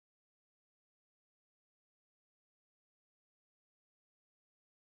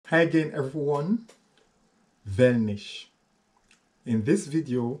Hi again everyone, Oy'Nissh. In this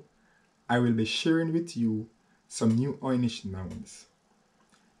video, I will be sharing with you some new Oy'Nissh nouns.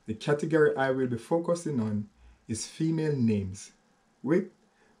 The category I will be focusing on is female names, with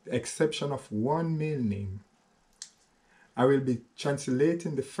the exception of one male name. I will be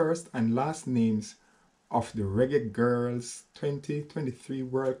translating the first and last names of the Reggae Girlz 2023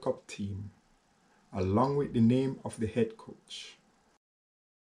 World Cup team, along with the name of the head coach.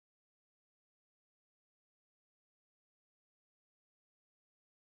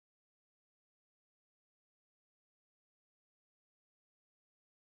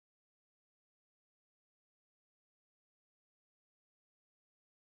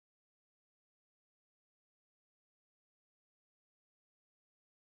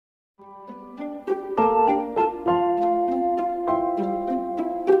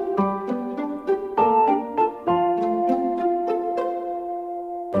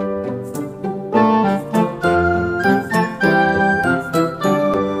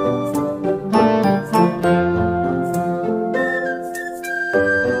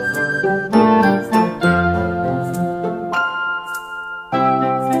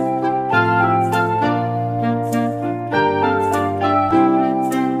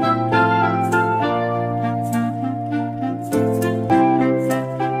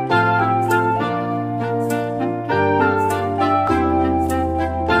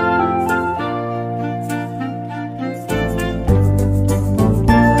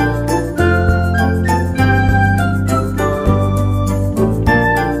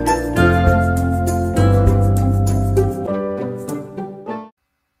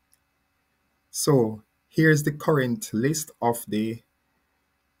 So here's the current list of the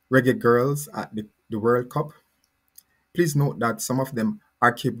Reggae Girlz at the World Cup. Please note that some of them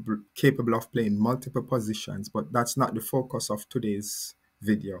are capable of playing multiple positions, but that's not the focus of today's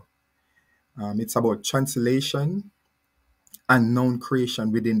video. It's about translation and noun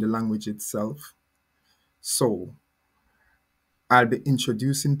creation within the language itself. So I'll be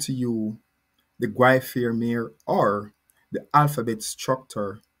introducing to you the Guayfirmir, or the alphabet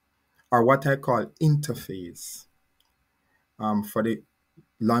structure, or what I call interface, for the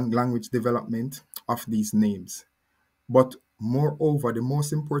language development of these names. But moreover, the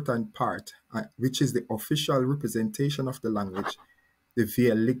most important part, which is the official representation of the language, the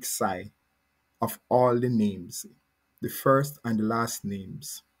Veeliksa of all the names, the first and the last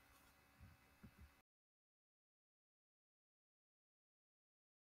names.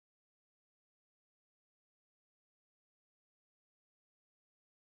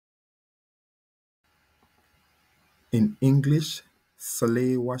 In English,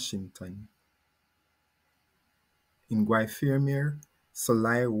 Solai Washington. In Guayfirmir,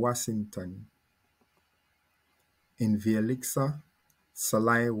 Solai Washington. In Veeliksa,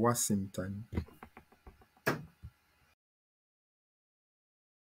 Solai Washington.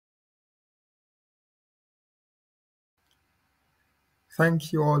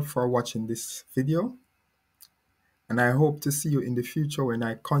 Thank you all for watching this video, and I hope to see you in the future when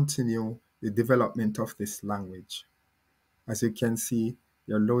I continue the development of this language. As you can see,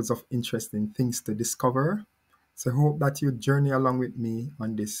 there are loads of interesting things to discover, so I hope that you journey along with me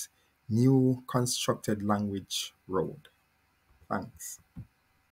on this new constructed language road. Thanks.